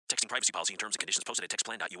Texting privacy policy and terms and conditions posted at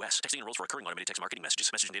textplan.us. Texting enrolls for recurring automated text marketing messages.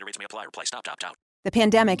 Message and data rates may apply. Reply stop to opt out. The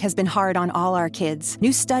pandemic has been hard on all our kids.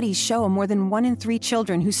 New studies show more than 1 in 3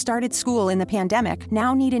 children who started school in the pandemic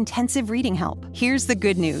now need intensive reading help. Here's the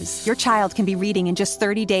good news. Your child can be reading in just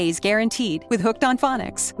 30 days, guaranteed, with Hooked on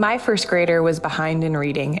Phonics. My first grader was behind in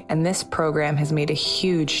reading, and this program has made a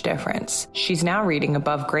huge difference. She's now reading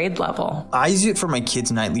above grade level. I use it for my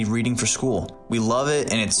kids' nightly reading for school. We love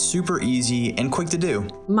it, and it's super easy and quick to do.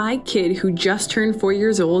 My kid, who just turned 4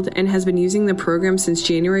 years old and has been using the program since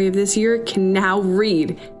January of this year, can now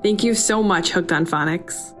read. Thank you so much, Hooked on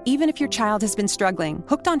Phonics. Even if your child has been struggling,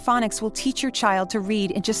 Hooked on Phonics will teach your child to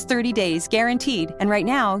read in just 30 days, guaranteed. And right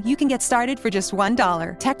now, you can get started for just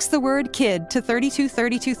 $1. Text the word KID to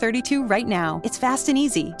 323232 right now. It's fast and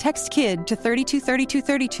easy. Text KID to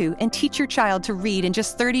 323232 and teach your child to read in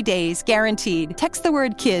just 30 days, guaranteed. Text the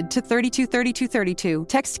word KID to 323232.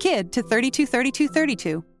 Text KID to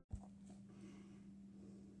 323232.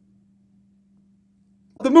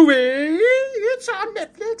 The movie, it's on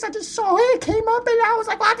Netflix. I just saw it. It came up and I was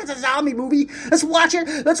like, wow, this is a zombie movie. Let's watch it.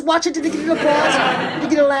 Did it get an applause? Did it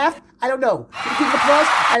get a laugh? I don't know. Did it get an applause?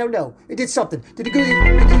 I don't know. It did something. Did it go, did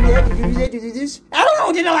it do that? Did it do that? Did it do this? I don't know.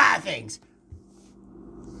 It did a lot of things.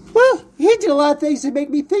 Well, it did a lot of things that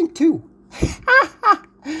make me think, too.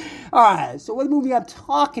 Alright, so what movie I'm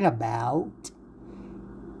talking about?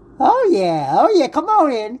 Oh, yeah. Come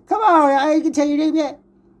on in. Come on. I can tell you your name yet.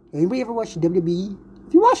 Anybody ever watch the WWE?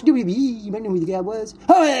 If you watch WWE, you might know who the guy was.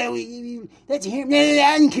 Oh, that's him.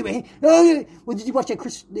 I didn't care. Well, did you watch that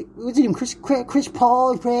Chris? What's his name? Chris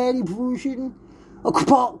Paul, Pratt,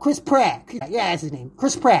 Oh, Chris Pratt. Yeah, that's his name.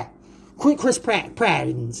 Chris Pratt. Chris Pratt,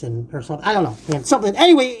 or something. I don't know. Man, something.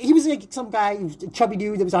 Anyway, he was like some guy, a chubby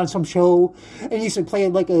dude that was on some show, and he used to play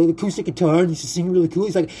like an acoustic guitar, and he used to sing really cool.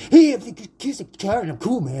 He's like, hey, I'm the acoustic guitar, and I'm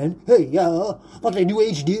cool, man. Hey, like a new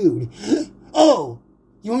age dude. Oh.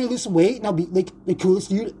 You want to lose some weight and I'll be like the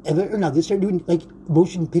coolest dude ever? Or now they start doing like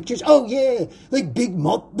motion pictures? Oh yeah, like big,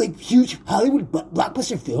 like huge Hollywood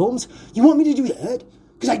blockbuster films. You want me to do that?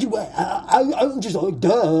 Because I do. I'm just like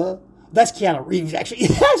duh. That's Keanu Reeves actually.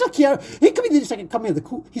 That's not Keanu. He could be just like come in the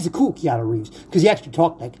cool. He's a cool Keanu Reeves because he actually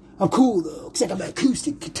talked like I'm cool though. Because I got my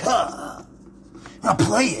acoustic guitar. And I'll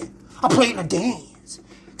play it. I'll play it in a dance.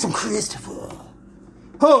 Some Christopher.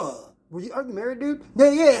 Huh? Are you married, dude?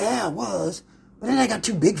 Yeah, I was. But then I got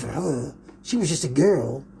too big for her. She was just a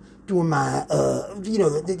girl doing my,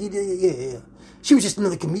 yeah. She was just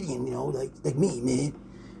another comedian, like me, man.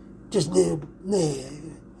 Just,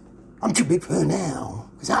 I'm too big for her now,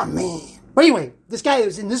 because I'm a man. But anyway, this guy that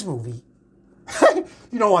was in this movie,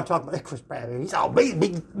 you know what I'm talking about, Chris Pratt. He's all big,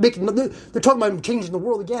 they're talking about him changing the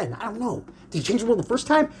world again. I don't know. Did he change the world the first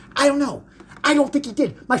time? I don't know. I don't think he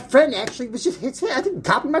did. My friend actually was just I think he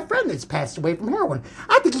copied my friend that's passed away from heroin.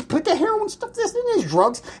 I think he put the heroin stuff in his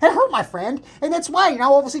drugs and hurt my friend, and that's why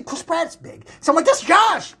now obviously Chris Pratt's big. So I'm like, that's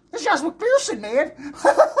Josh. That's Josh McPherson, man.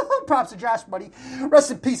 Props to Josh, buddy.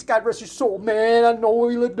 Rest in peace, God rest your soul, man. I know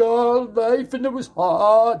he lived a life and it was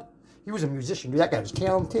hard. He was a musician, dude. That guy was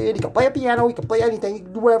talented. He could play a piano. He could play anything. He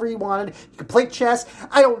could do whatever he wanted. He could play chess.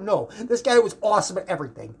 I don't know. This guy was awesome at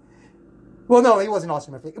everything. Well, no, he wasn't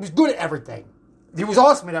awesome at everything. He was good at everything. If he was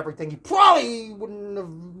awesome at everything, he probably wouldn't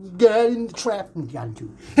have got in the trap and got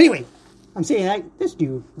into. Anyway, I'm saying this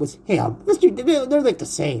dude was him. This dude, they're like the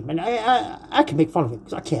same, and I can make fun of it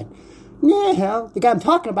because I can. Yeah, hell, the guy I'm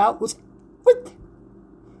talking about was in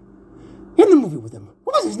the movie with him.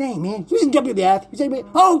 What was his name, man? He was in WWF. He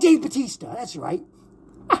was Dave Bautista. That's right.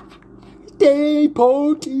 Dave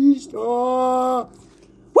Bautista.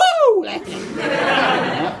 Woo!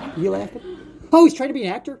 Laughing. You laughing? Oh, he's trying to be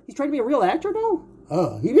an actor? He's trying to be a real actor now?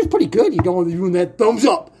 Oh, he was pretty good. You don't doing that thumbs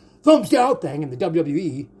up, thumbs down thing in the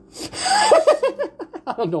WWE.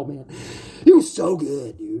 I don't know, man. He was so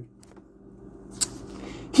good, dude.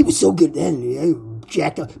 He was so good then. He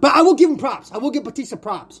jacked up. But I will give him props. I will give Batista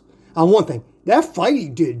props on one thing. That fight he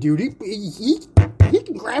did, dude. He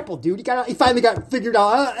can grapple, dude. He finally got figured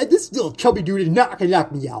out. This little chubby dude is not going to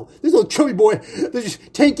knock me out. This little chubby boy, this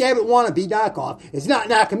just Tank Abbott wannabe knockoff, is not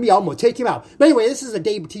knocking me out. I'm going to take him out. But anyway, this is a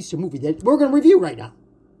Dave Bautista movie that we're going to review right now.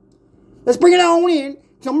 Let's bring it on in.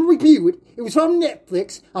 I'm going to review it. It was from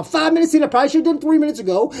Netflix. I'm 5 minutes in. I probably should have done 3 minutes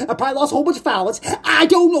ago. I probably lost a whole bunch of followers. I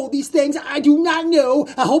don't know these things. I do not know.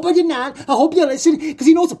 I hope I did not. I hope you listen. Because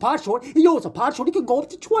you know it's a pod short. You know it's a pod short. It could go up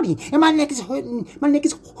to 20. And my neck is hurting. My neck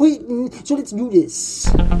is hurting. So let's do this.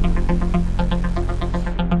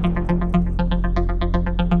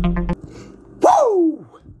 Woo!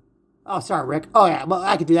 Oh, sorry, Rick. Oh, yeah, well,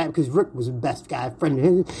 I could do that because Rick was the best guy, friend of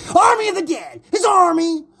his. Army of the Dead! His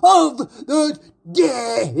Army of the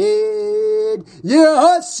Dead! Yeah,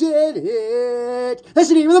 I said it! That's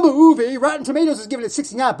the name of the movie. Rotten Tomatoes is giving it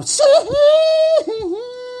 69%.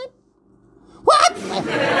 What?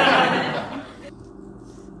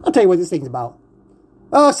 I'll tell you what this thing's about.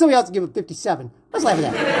 Oh, somebody else will give it 57. Let's laugh at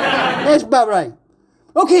that. That's about right.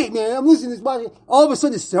 Okay, man, I'm listening to this movie. All of a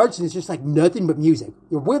sudden it starts and it's just like nothing but music.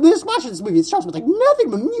 You're just watching this movie. It starts with like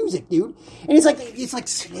nothing but music, dude. And it's like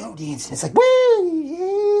slow dancing. It's like,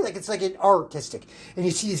 like it's like an artistic. And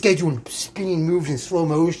you see these guys doing spinning moves in slow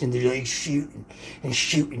motion. They're like shooting. And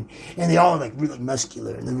they're all like really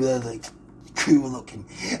muscular. And they're really like cool looking.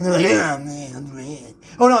 And they're like, oh man.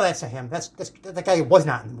 Oh no, that's not him. That guy was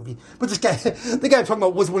not in the movie. But this guy, the guy I'm talking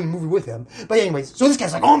about was in the movie with him. But anyways, so this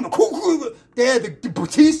guy's like, oh, I'm the cool Dad, the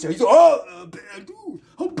Batista. He's like, oh, bad dude.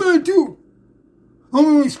 I'm a bad dude. I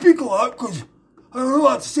don't really speak a lot because I don't know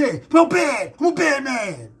what to say. But I'm bad. I'm a bad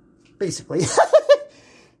man. Basically.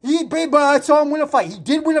 But I saw him win a fight. He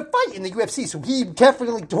did win a fight in the UFC, so he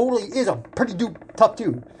definitely totally is a pretty tough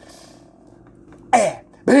dude.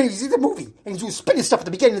 But anyways, he's in the movie, and he's doing spinning stuff at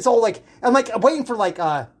the beginning. It's all like, I'm waiting for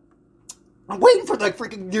freaking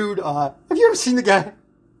dude, have you ever seen the guy?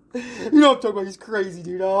 You know what I'm talking about, he's crazy,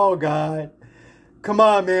 dude. Oh, God. Come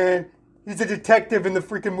on, man. He's a detective in the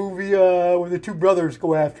freaking movie, where the two brothers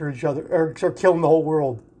go after each other, or start killing the whole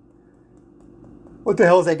world. What the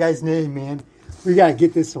hell is that guy's name, man? We gotta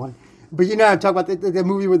get this one. But you know I'm talking about the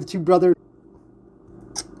movie where the two brothers...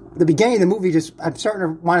 The beginning of the movie, I'm starting to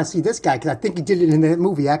want to see this guy, because I think he did it in that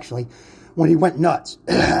movie, actually, when he went nuts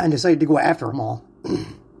and decided to go after them all.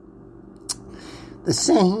 The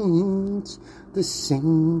Saints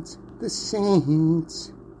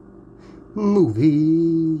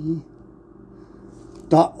movie.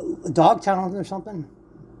 Dogtown or something?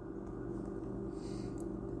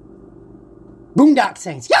 Boondock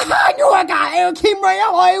Saints. Yeah, I knew a guy. It came right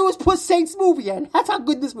out. I always put Saints movie in. That's how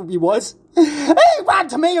good this movie was. Hey, Rotten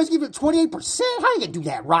Tomatoes give it 28%. How you gonna do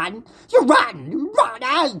that, Rotten? You're rotten.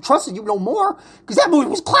 I ain't trusting you no more. Because that movie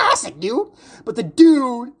was classic, dude. But the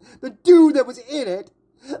dude that was in it,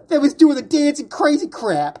 that was doing the dancing crazy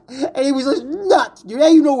crap. And he was just nuts, dude.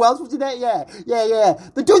 Hey, you know who else was in that? Yeah.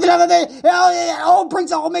 The dude that it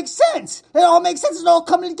all makes sense. It all makes sense. It's all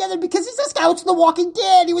coming together because he's this guy who's in The Walking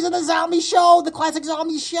Dead. He was in the zombie show, the classic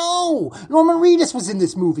zombie show. Norman Reedus was in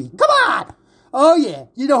this movie. Come on. Oh, yeah.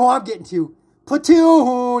 You know who I'm getting to.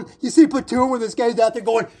 Platoon. You see Platoon where this guy's out there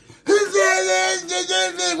going...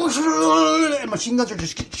 And machine guns are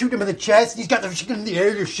just shooting him in the chest. He's got the machine gun in the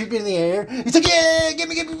air. They're shooting in the air. He's like, yeah, give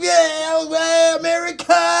me, yeah,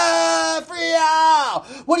 America, free all.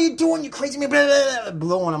 What are you doing, you crazy man?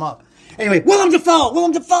 Blowing him up. Anyway, Willem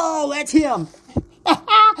Dafoe, that's him.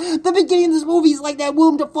 The beginning of this movie is like that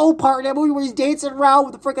Willem Dafoe part in that movie where he's dancing around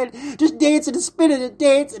with the freaking, just dancing and spinning and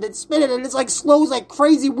dancing and spinning, and it's like slow, like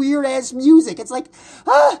crazy weird ass music. It's like,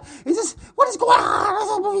 is this, what is going on?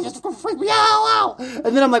 This movie just freak me out.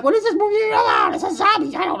 And then I'm like, what is this movie about? It's a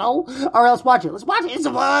zombie, I don't know. All right, let's watch it. It's what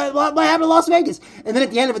happened in Las Vegas. And then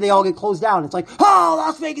at the end of it, they all get closed down. It's like, oh,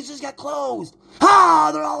 Las Vegas just got closed.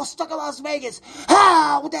 Oh, they're all stuck in Las Vegas.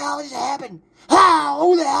 Oh, what the hell just happened? Oh,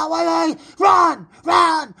 who the hell? Run!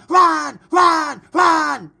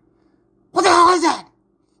 What the hell is that?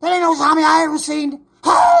 That ain't no zombie I ever seen.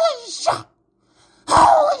 Holy shit,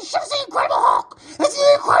 it's the Incredible Hulk. It's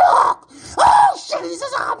the Incredible Hulk. Oh, shit, he's a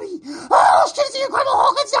zombie. Oh, shit, it's the Incredible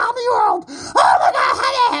Hulk in zombie world. Oh, my God, how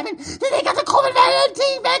did that happen? Did they get the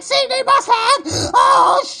COVID-19 vaccine they must have?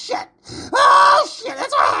 Oh, shit,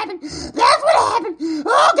 that's what happened.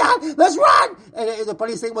 Oh, God, let's run. And the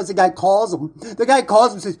funniest thing was the guy calls him. The guy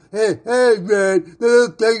calls him and says, hey, man,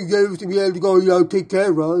 we have to go, take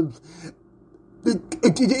care of.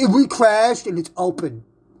 We crashed and it's open.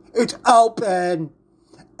 It's open.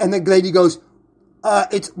 And the lady goes,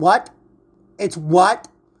 it's what? It's what?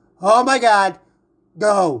 Oh my God.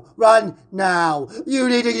 Go. Run now. You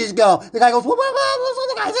need to just go. The guy goes, what?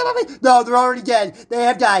 No, they're already dead. They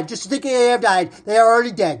have died. Just think they have died. They are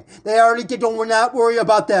already dead. Don't not worry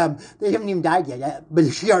about them. They haven't even died yet. But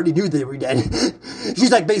she already knew they were dead.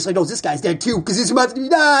 She's like, basically knows this guy's dead too, because he's about to be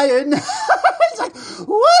dying. He's like,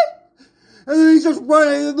 what? And then he's just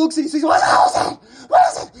running and looks and he says, what is it?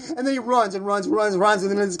 And then he runs, and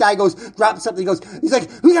then this guy drops something, he's like,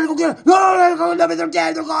 we gotta go get him. No, they're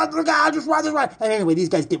dead, they're gone, just run. And anyway, these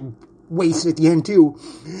guys get wasted at the end too.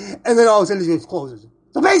 And then all of a sudden it just closes.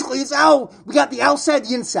 So basically, it's how we got the outside,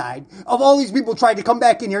 the inside of all these people trying to come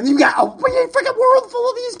back in here. And then you got a freaking world full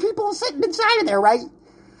of these people sitting inside of there, right?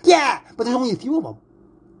 Yeah, but there's only a few of them.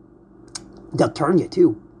 They'll turn you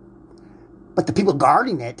too. But the people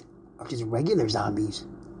guarding it are just regular zombies.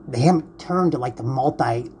 They haven't turned to like the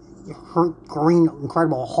green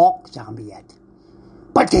Incredible Hulk zombie yet.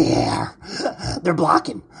 But they're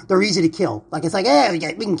blocking. They're easy to kill. Like, it's like,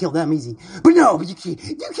 we can kill them easy. But no, you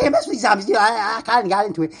can't mess with these zombies. I kind of got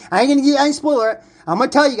into it. I ain't spoiler it. I'm going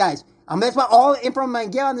to tell you guys. That's about all the info I'm going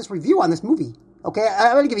to get on this review on this movie. Okay?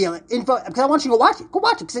 I'm going to give you info because I want you to go watch it. Go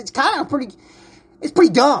watch it because it's kind of pretty, it's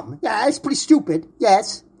pretty dumb. Yeah, it's pretty stupid.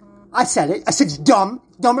 Yes. I said it. I said it's dumb.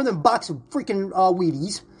 Dumber than a box of freaking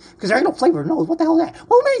Wheaties. Because there ain't no flavor. No, what the hell is that?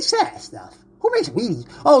 Who makes that stuff? Who makes Wheaties?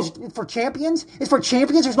 Oh, it's for champions? It's for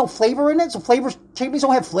champions? There's no flavor in it? So champions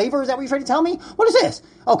don't have flavor? Is that what you're trying to tell me? What is this?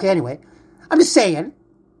 Okay, anyway. I'm just saying.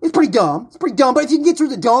 It's pretty dumb. It's pretty dumb. But if you can get through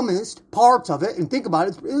the dumbest parts of it and think about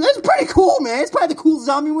it, it's pretty cool, man. It's probably the coolest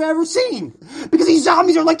zombie we've ever seen. Because these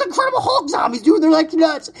zombies are like the Incredible Hulk zombies, dude. They're like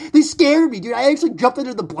nuts. They scared me, dude. I actually jumped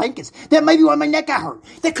into the blankets. That might be why my neck got hurt.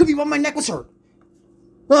 That could be why my neck was hurt.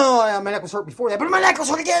 Oh, my neck was hurt before that. But my neck was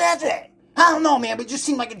hurt again after that. I don't know, man, but it just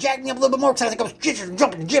seemed like it jacked me up a little bit more because I was like, I was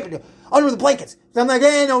jumping and jipping under the blankets. So I'm like,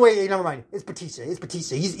 no, wait, never mind. It's Batista.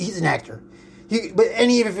 He's an actor. But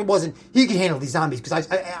even if it wasn't, he can handle these zombies because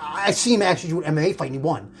I see him actually do an MMA fight and he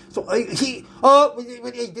won. So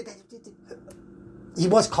he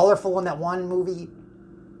was colorful in that one movie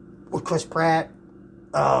with Chris Pratt.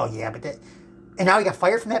 Oh, yeah, and now he got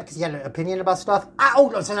fired from that because he had an opinion about stuff. So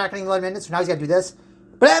not going to let him in it, so now he's got to do this.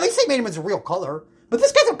 But at least they made him as a real color. But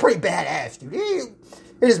this guy's a pretty badass, dude. In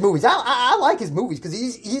his movies, I like his movies because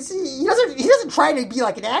he doesn't try to be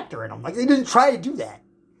like an actor in them. Like, he didn't try to do that.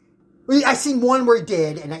 I seen one where he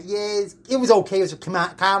did, and it was okay. It was a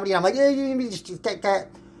comedy. And I'm like, just take that.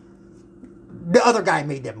 The other guy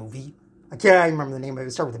made that movie. I can't remember the name of it.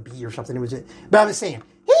 It started with a B or something. But I'm just saying,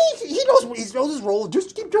 he knows his role.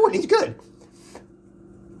 Just keep doing it. He's good.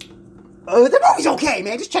 The movie's okay,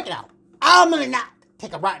 man. Just check it out. I'm gonna not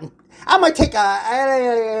take a rotten. I might take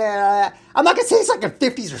I'm not going to say it's like the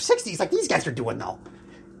 50s or 60s like these guys are doing, though.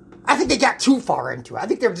 I think they got too far into it. I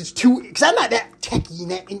think they're just too... Because I'm not that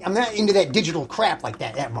techie. I'm not into that digital crap like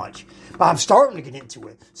that much. But I'm starting to get into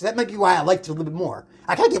it. So that might be why I liked it a little bit more.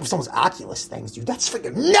 I got to get with some of those Oculus things, dude. That's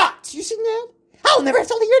freaking nuts. You seen that? I'll never have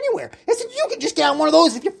to leave anywhere. I said, you can just get on one of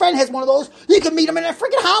those. If your friend has one of those, you can meet him in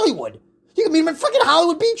freaking Hollywood. You can meet him in freaking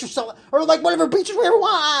Hollywood Beach or something. Or like whatever beaches we ever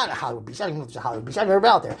want. Hollywood Beach. I don't even know if it's a Hollywood Beach. I've never been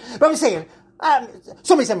out there. But I'm just saying,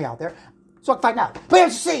 somebody sent me out there so I can find out. But I'm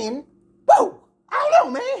just saying, whoa, I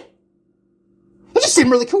don't know, man. It just seemed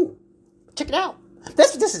really cool. Check it out.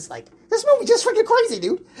 That's what this is like. This movie just freaking crazy,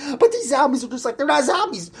 dude. But these zombies are just like, they're not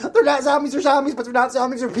zombies. They're not zombies. They're zombies, but they're not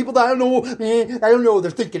zombies. They're people that I don't know, man. I don't know.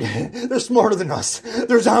 They're thinking. They're smarter than us.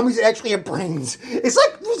 They're zombies that actually have brains. It's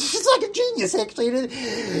like a genius, actually. And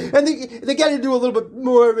they got to do a little bit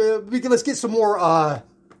more. Let's get some more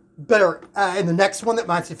better in the next one that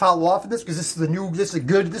might follow off of this, because this is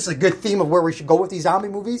a good theme of where we should go with these zombie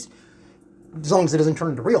movies. As long as it doesn't turn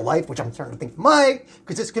into real life, which I'm starting to think it might,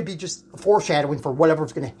 because this could be just a foreshadowing for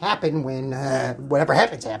whatever's going to happen when whatever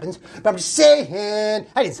happens. But I'm just saying,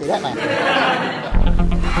 I didn't say that last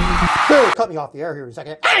time. Cut me off the air here in a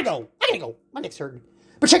second. I gotta go. My neck's hurting.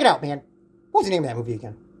 But check it out, man. What was the name of that movie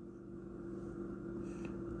again?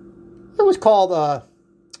 It was called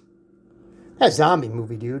that zombie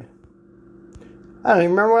movie, dude. I don't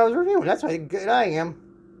even remember what I was reviewing. That's how good I am.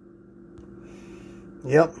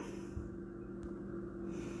 Yep.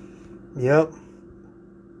 It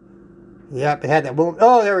had that woman.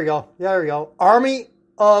 Oh, there we go. Army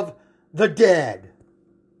of the Dead.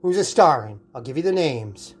 Who's it starring? I'll give you the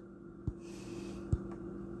names.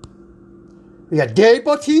 We got Dave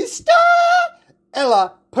Bautista,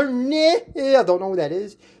 Ella Pernay. I don't know who that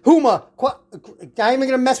is. Huma. I'm even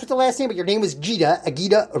going to mess with the last name, but your name was Gita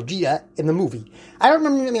in the movie. I don't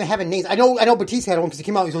remember even having names. I know Bautista had one because he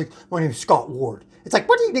came out. He's like, my name is Scott Ward. It's like,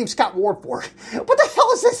 what do you name Scott Ward for? What the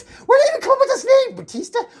hell is this? Where did you even come up with this name,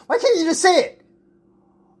 Bautista? Why can't you just say it?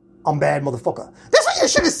 I'm bad, motherfucker. That's what you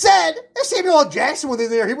should have said. If Samuel L. Jackson was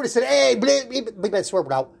in there, he would have said, hey, bleep that swear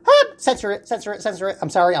word out. Censor it.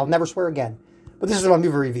 I'm sorry, I'll never swear again. But this is my movie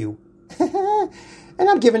review. And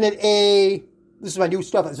I'm giving it this is my new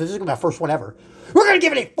stuff. So this is my first one ever. We're going to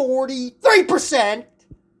give it a 43%. And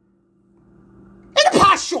the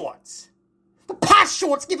pot shorts. The pot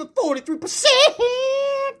shorts give it 43%.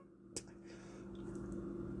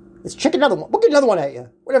 Let's check another one. We'll get another one at you.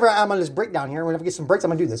 Whenever I'm on this breakdown here, whenever I get some breaks, I'm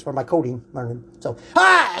going to do this for my coding learning. So,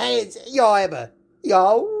 y'all have a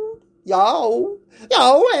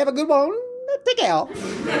good one. Take care.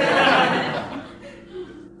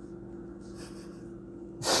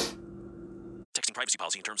 Texting privacy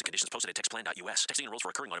policy and terms and conditions posted at textplan.us. Texting enrolls for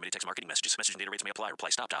recurring automated text marketing messages. Message and data rates may apply. Reply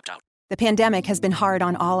stop to opt out. The pandemic has been hard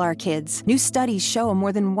on all our kids. New studies show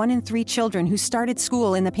more than 1 in 3 children who started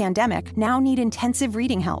school in the pandemic now need intensive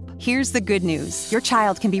reading help. Here's the good news. Your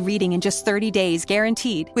child can be reading in just 30 days,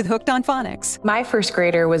 guaranteed, with Hooked on Phonics. My first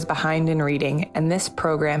grader was behind in reading, and this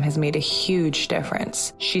program has made a huge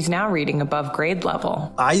difference. She's now reading above grade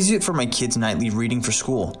level. I use it for my kids' nightly reading for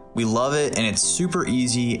school. We love it, and it's super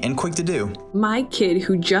easy and quick to do. My kid,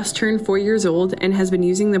 who just turned 4 years old and has been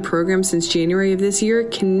using the program since January of this year,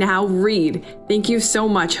 can now read. Thank you so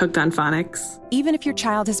much, Hooked on Phonics. Even if your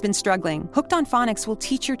child has been struggling, Hooked on Phonics will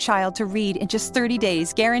teach your child to read in just 30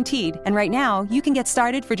 days, guaranteed. And right now, you can get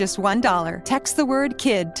started for just $1. Text the word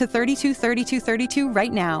KID to 323232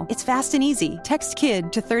 right now. It's fast and easy. Text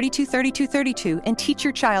KID to 323232 and teach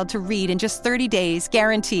your child to read in just 30 days,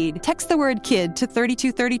 guaranteed. Text the word KID to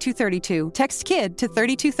 323232. Text KID to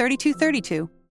 323232.